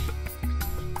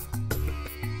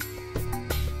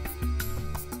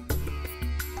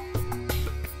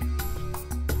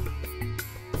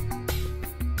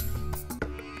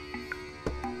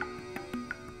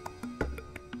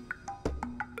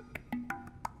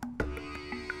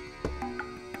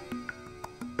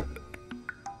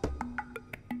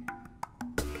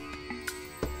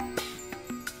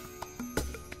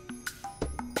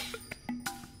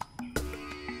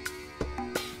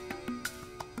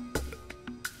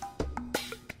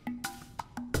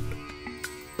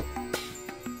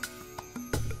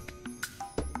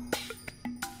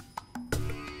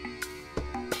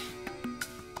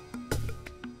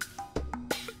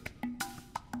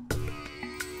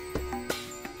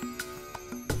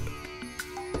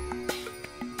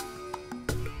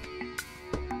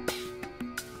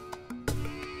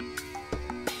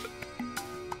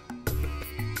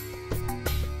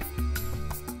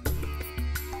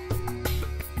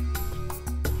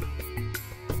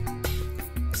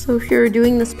 So if you're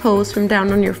doing this pose from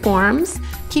down on your forearms,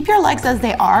 keep your legs as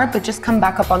they are, but just come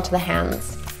back up onto the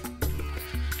hands.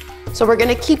 So we're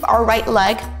gonna keep our right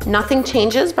leg, nothing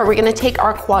changes, but we're gonna take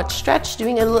our quad stretch,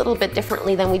 doing it a little bit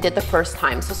differently than we did the first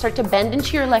time. So start to bend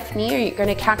into your left knee, or you're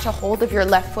gonna catch a hold of your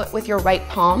left foot with your right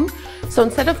palm. So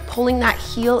instead of pulling that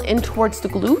heel in towards the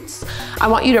glutes, I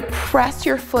want you to press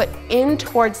your foot in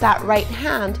towards that right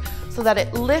hand so that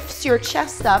it lifts your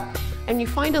chest up and you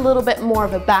find a little bit more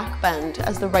of a back bend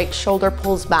as the right shoulder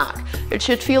pulls back. It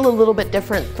should feel a little bit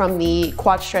different from the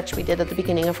quad stretch we did at the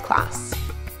beginning of class.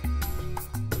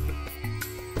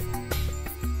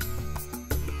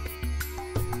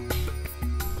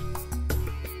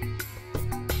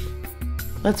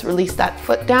 Let's release that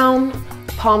foot down,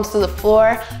 palms to the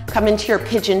floor, come into your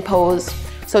pigeon pose.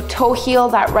 So toe heel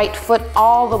that right foot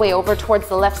all the way over towards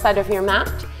the left side of your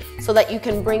mat so that you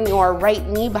can bring your right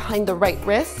knee behind the right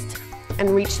wrist and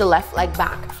reach the left leg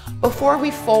back. Before we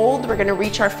fold, we're gonna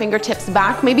reach our fingertips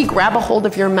back. Maybe grab a hold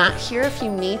of your mat here if you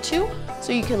need to,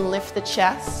 so you can lift the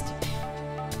chest.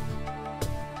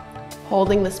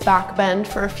 Holding this back bend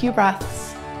for a few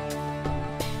breaths.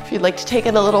 If you'd like to take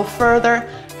it a little further,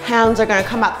 hands are gonna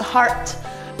come at the heart,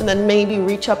 and then maybe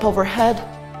reach up overhead.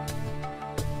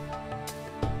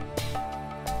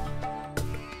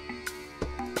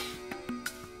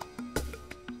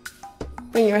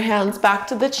 Bring your hands back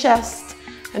to the chest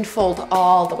and fold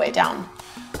all the way down.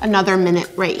 Another minute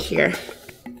right here.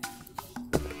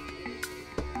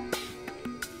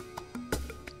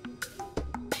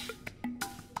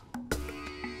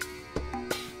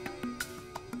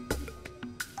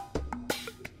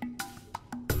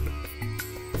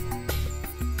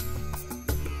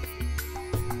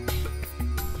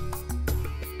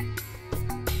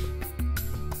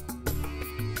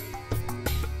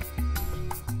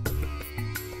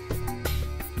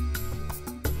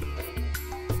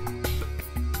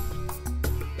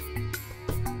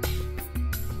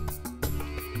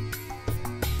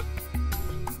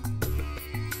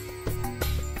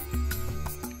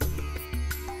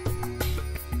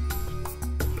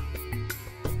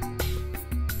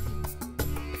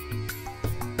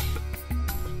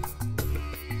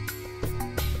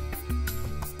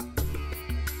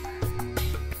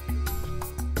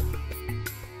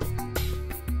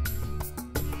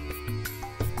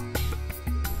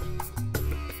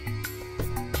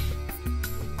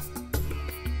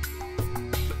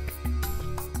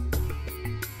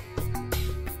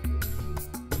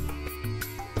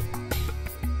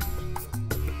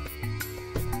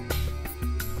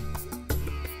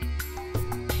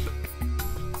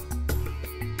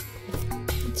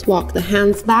 Let's walk the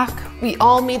hands back. We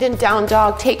all meet in down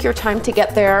dog. Take your time to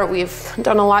get there. We've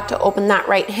done a lot to open that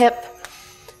right hip.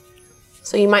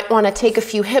 So you might want to take a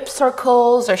few hip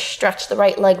circles or stretch the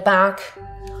right leg back.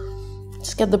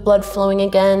 Just get the blood flowing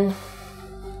again.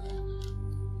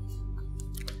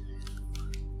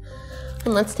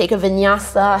 And let's take a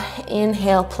vinyasa.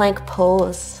 Inhale, plank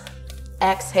pose.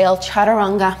 Exhale,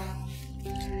 chaturanga.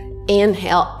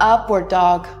 Inhale, upward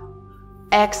dog.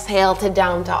 Exhale to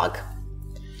down dog.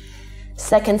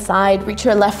 Second side, reach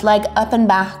your left leg up and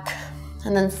back,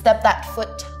 and then step that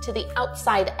foot to the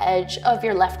outside edge of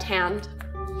your left hand.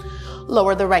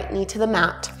 Lower the right knee to the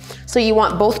mat. So you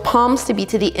want both palms to be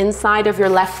to the inside of your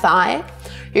left thigh.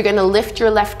 You're gonna lift your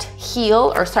left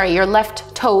heel, your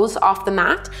left toes off the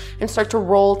mat and start to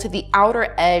roll to the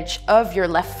outer edge of your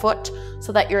left foot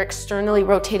so that you're externally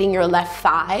rotating your left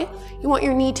thigh. You want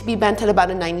your knee to be bent at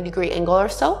about a 90-degree angle or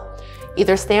so.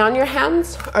 Either stay on your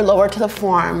hands or lower to the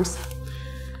forearms.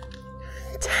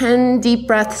 10 deep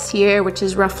breaths here, which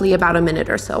is roughly about a minute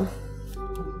or so.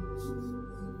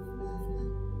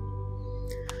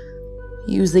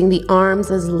 Using the arms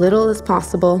as little as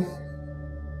possible.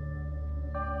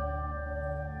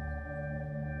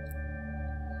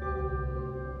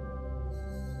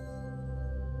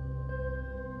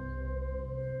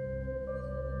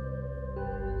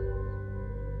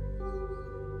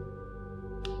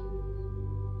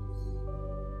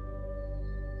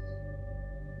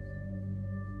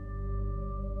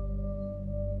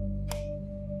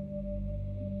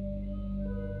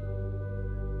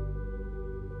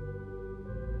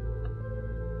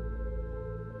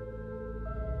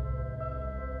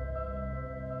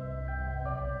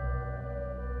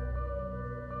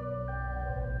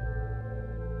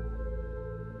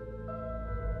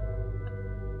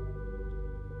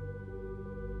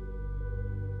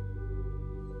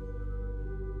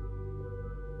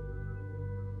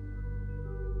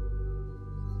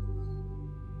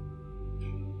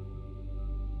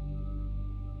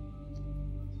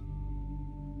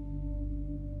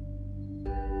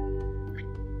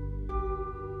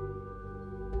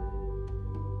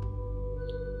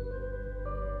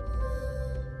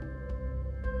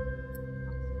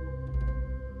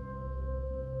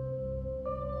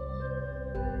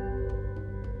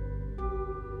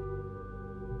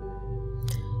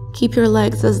 Keep your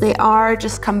legs as they are,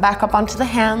 just come back up onto the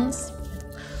hands.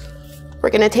 We're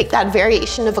gonna take that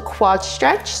variation of a quad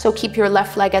stretch, so keep your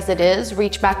left leg as it is,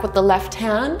 reach back with the left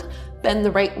hand, bend the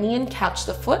right knee and catch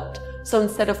the foot. So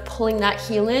instead of pulling that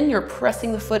heel in, you're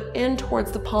pressing the foot in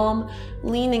towards the palm,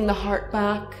 leaning the heart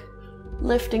back,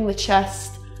 lifting the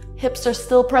chest. Hips are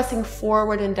still pressing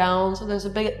forward and down, so there's a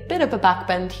bit of a back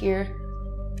bend here.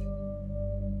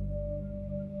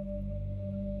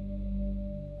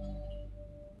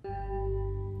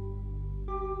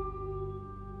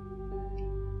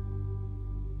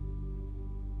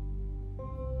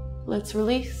 Let's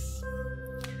release.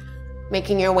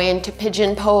 Making your way into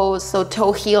pigeon pose, so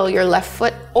toe heel your left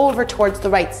foot over towards the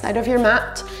right side of your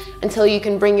mat until you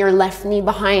can bring your left knee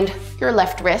behind your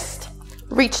left wrist.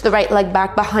 Reach the right leg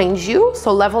back behind you,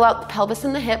 so level out the pelvis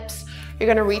and the hips. You're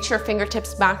gonna reach your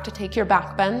fingertips back to take your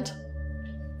back bend.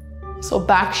 So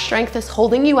back strength is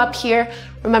holding you up here.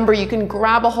 Remember, you can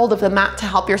grab a hold of the mat to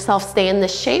help yourself stay in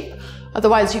this shape.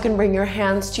 Otherwise, you can bring your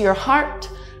hands to your heart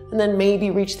and then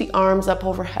maybe reach the arms up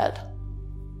overhead.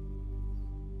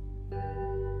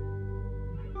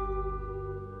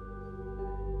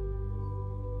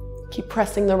 Keep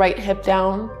pressing the right hip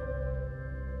down.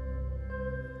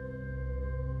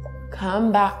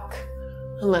 Come back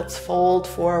and let's fold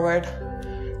forward.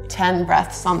 10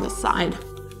 breaths on this side.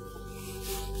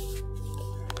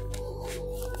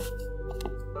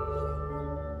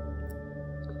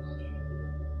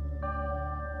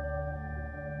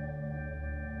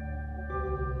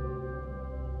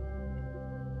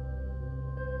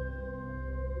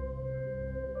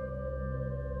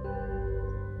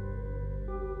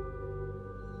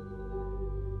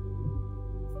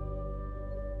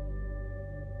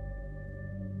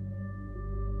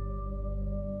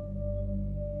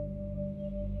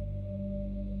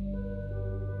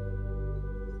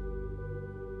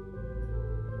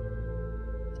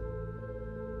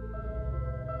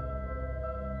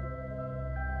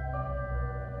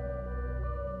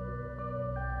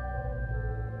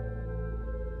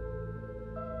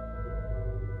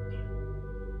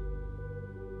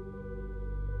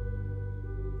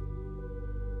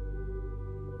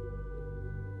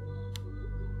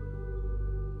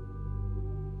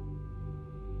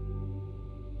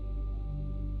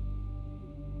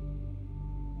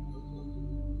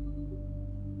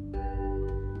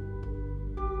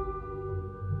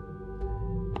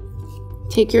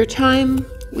 Take your time.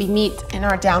 We meet in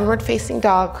our downward facing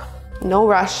dog. No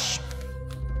rush.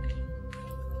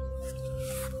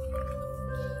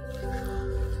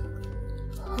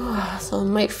 So it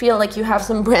might feel like you have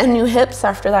some brand new hips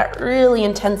after that really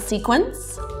intense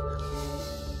sequence.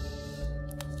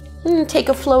 And take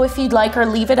a flow if you'd like, or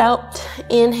leave it out.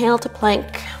 Inhale to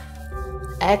plank.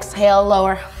 Exhale,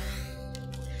 lower.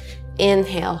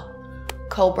 Inhale,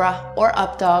 cobra or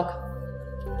up dog.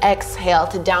 Exhale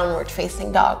to downward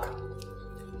facing dog.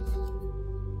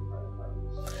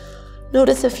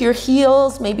 Notice if your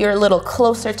heels maybe are a little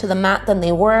closer to the mat than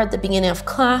they were at the beginning of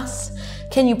class.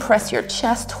 Can you press your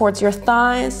chest towards your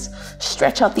thighs?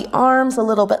 Stretch out the arms a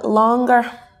little bit longer.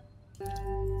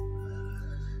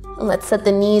 And let's set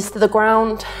the knees to the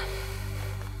ground.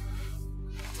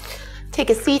 Take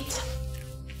a seat.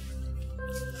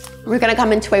 We're gonna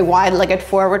come into a wide-legged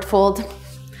forward fold.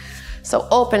 So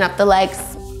open up the legs.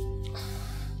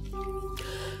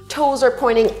 Toes are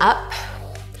pointing up.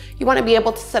 You wanna be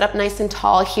able to sit up nice and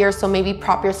tall here, so maybe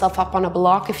prop yourself up on a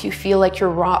block if you feel like you're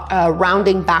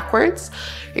rounding backwards.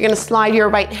 You're gonna slide your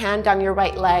right hand down your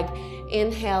right leg.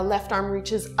 Inhale, left arm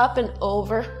reaches up and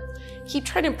over. Keep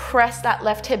trying to press that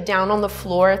left hip down on the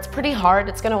floor. It's pretty hard,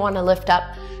 it's gonna wanna lift up.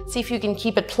 See if you can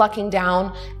keep it plucking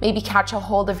down. Maybe catch a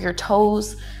hold of your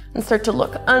toes and start to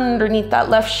look underneath that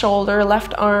left shoulder,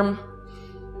 left arm.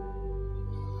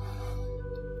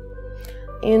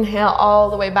 Inhale all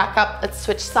the way back up. Let's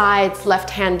switch sides. Left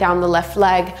hand down the left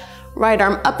leg. Right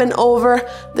arm up and over.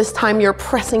 This time you're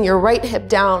pressing your right hip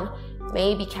down.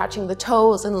 Maybe catching the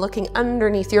toes and looking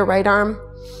underneath your right arm.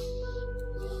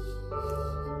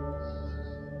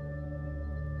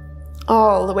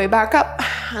 All the way back up.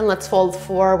 And let's fold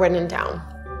forward and down.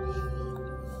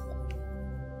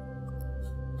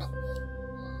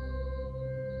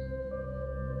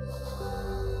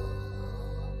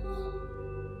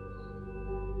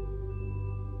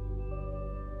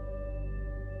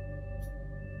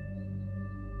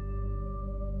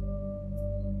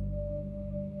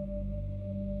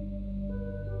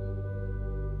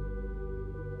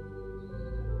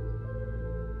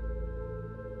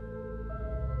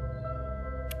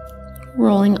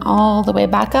 Rolling all the way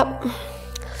back up.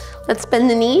 Let's bend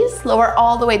the knees, lower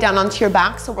all the way down onto your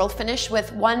back. So we'll finish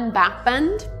with one back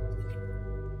bend.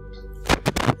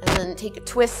 And then take a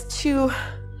twist to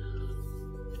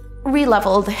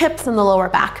re-level the hips and the lower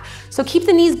back. So keep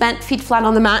the knees bent, feet flat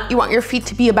on the mat. You want your feet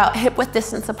to be about hip width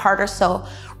distance apart or so.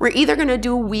 We're either gonna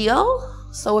do wheel.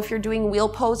 So if you're doing wheel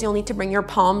pose, you'll need to bring your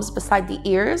palms beside the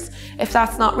ears. If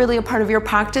that's not really a part of your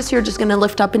practice, you're just gonna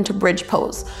lift up into bridge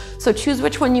pose. So choose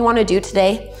which one you wanna do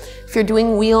today. If you're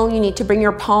doing wheel, you need to bring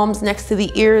your palms next to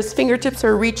the ears. Fingertips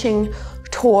are reaching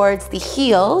towards the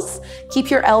heels. Keep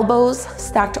your elbows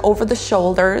stacked over the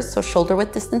shoulders, so shoulder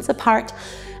width distance apart.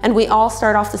 And we all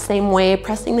start off the same way,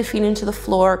 pressing the feet into the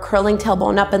floor, curling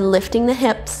tailbone up and lifting the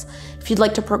hips. If you'd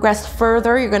like to progress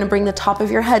further, you're gonna bring the top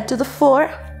of your head to the floor.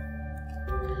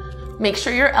 Make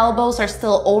sure your elbows are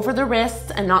still over the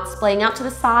wrists and not splaying out to the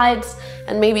sides,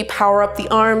 and maybe power up the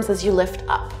arms as you lift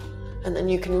up. And then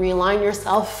you can realign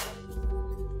yourself.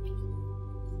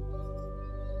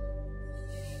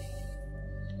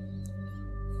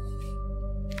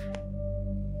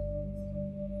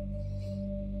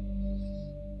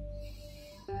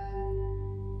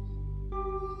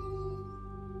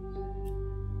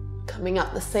 Coming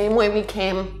up the same way we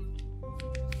came.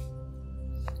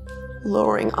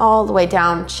 Lowering all the way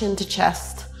down, chin to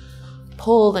chest.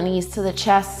 Pull the knees to the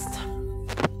chest.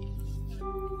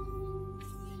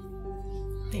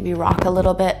 Maybe rock a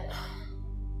little bit.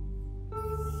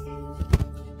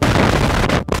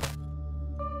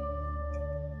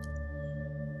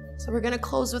 So we're gonna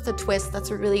close with a twist.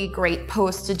 That's a really great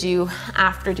pose to do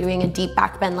after doing a deep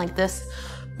back bend like this.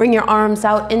 Bring your arms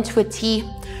out into a T.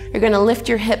 You're gonna lift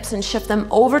your hips and shift them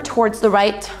over towards the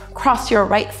right. Cross your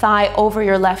right thigh over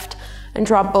your left and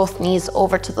draw both knees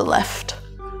over to the left.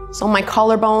 So my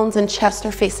collarbones and chest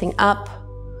are facing up,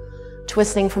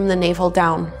 twisting from the navel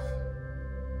down.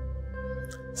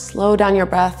 Slow down your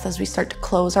breath as we start to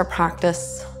close our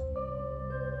practice.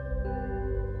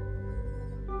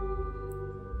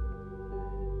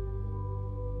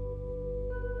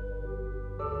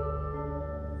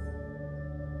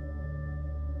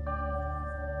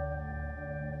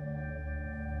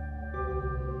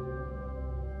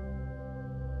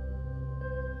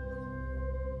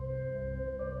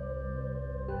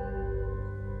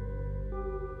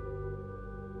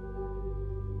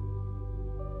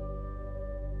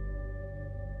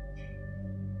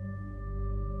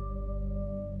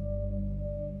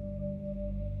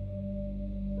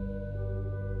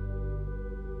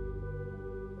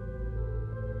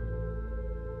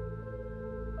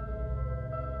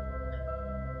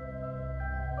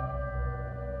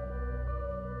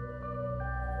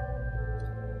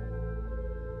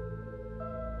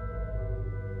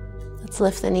 Let's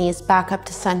lift the knees back up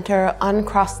to center,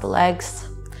 uncross the legs,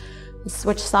 and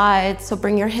switch sides. So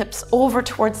bring your hips over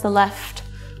towards the left,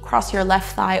 cross your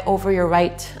left thigh over your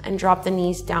right, and drop the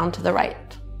knees down to the right.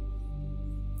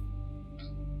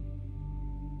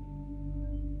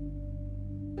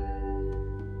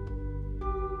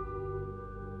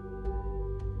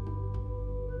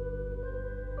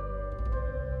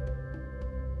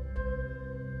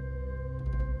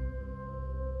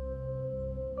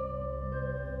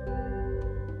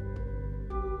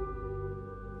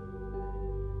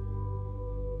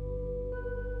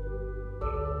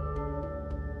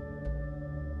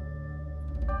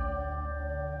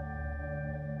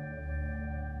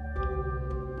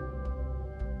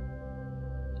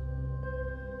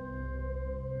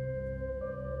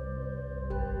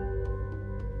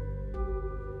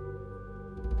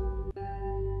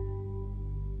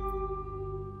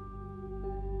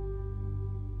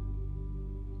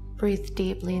 Breathe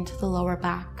deeply into the lower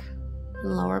back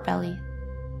and lower belly.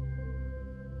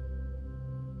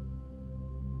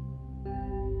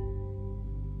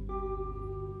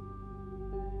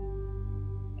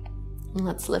 And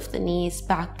let's lift the knees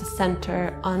back to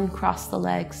center, uncross the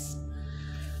legs,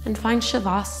 and find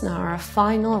Shavasana, or a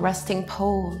final resting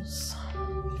pose.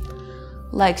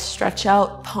 Legs stretch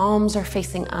out, palms are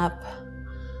facing up.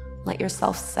 Let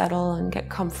yourself settle and get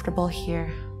comfortable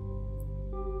here.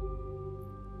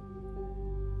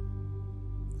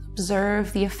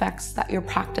 Observe the effects that your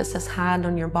practice has had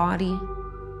on your body,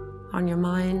 on your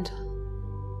mind.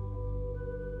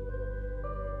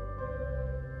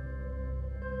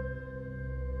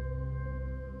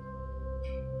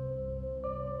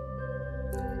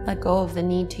 Let go of the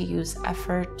need to use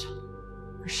effort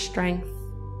or strength,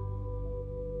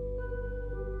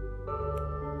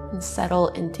 and settle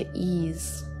into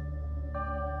ease.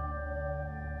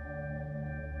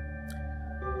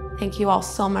 Thank you all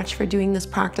so much for doing this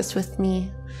practice with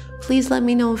me. Please let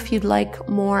me know if you'd like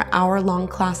more hour-long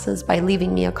classes by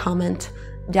leaving me a comment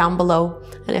down below.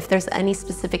 And if there's any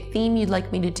specific theme you'd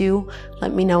like me to do,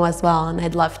 let me know as well, and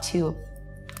I'd love to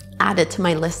add it to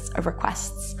my list of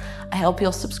requests. I hope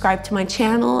you'll subscribe to my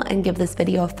channel and give this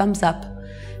video a thumbs up.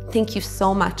 Thank you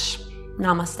so much.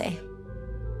 Namaste.